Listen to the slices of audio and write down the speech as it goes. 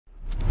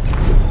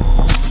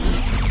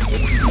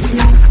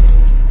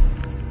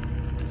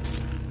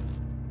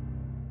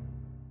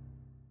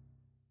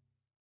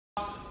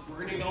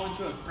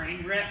onto a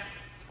crane grip.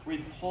 We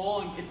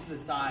pull and get to the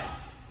side.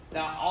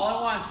 Now, all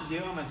I want us to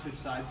do, I'm gonna switch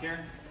sides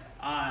here,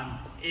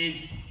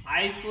 is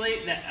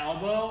isolate the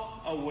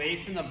elbow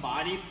away from the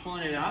body,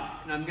 pulling it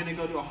up, and I'm gonna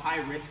go to a high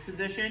risk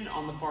position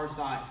on the far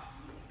side.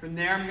 From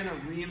there, I'm gonna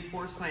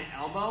reinforce my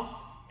elbow,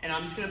 and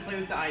I'm just gonna play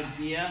with the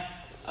idea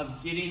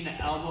of getting the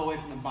elbow away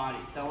from the body.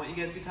 So I want you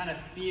guys to kind of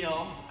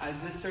feel, as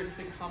this starts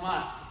to come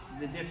up,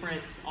 the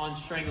difference on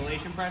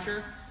strangulation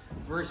pressure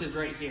versus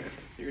right here.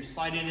 So you're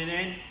sliding it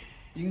in.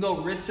 You can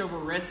go wrist over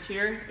wrist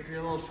here if you're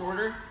a little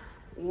shorter,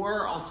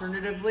 or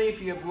alternatively,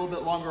 if you have a little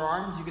bit longer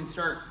arms, you can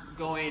start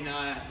going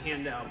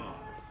hand to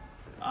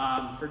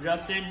elbow. For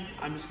Justin,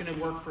 I'm just gonna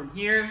work from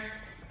here,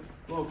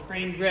 little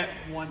crane grip,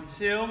 1,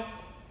 2,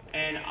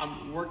 and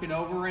I'm working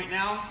over right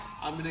now.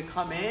 I'm gonna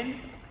come in,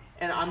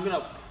 and I'm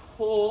gonna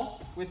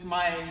pull with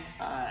my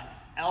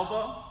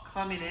elbow,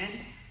 coming in,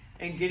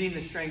 and getting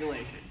the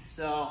strangulation.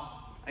 So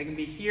I can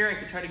be here, I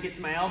can try to get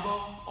to my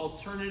elbow.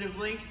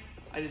 Alternatively,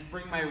 I just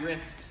bring my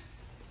wrist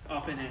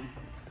up and in.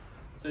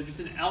 So just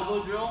an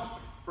elbow drill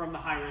from the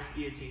high risk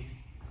guillotine,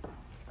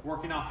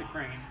 working off the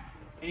crane.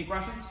 Any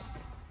questions?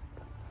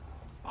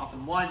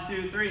 Awesome, 1,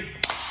 2, 3.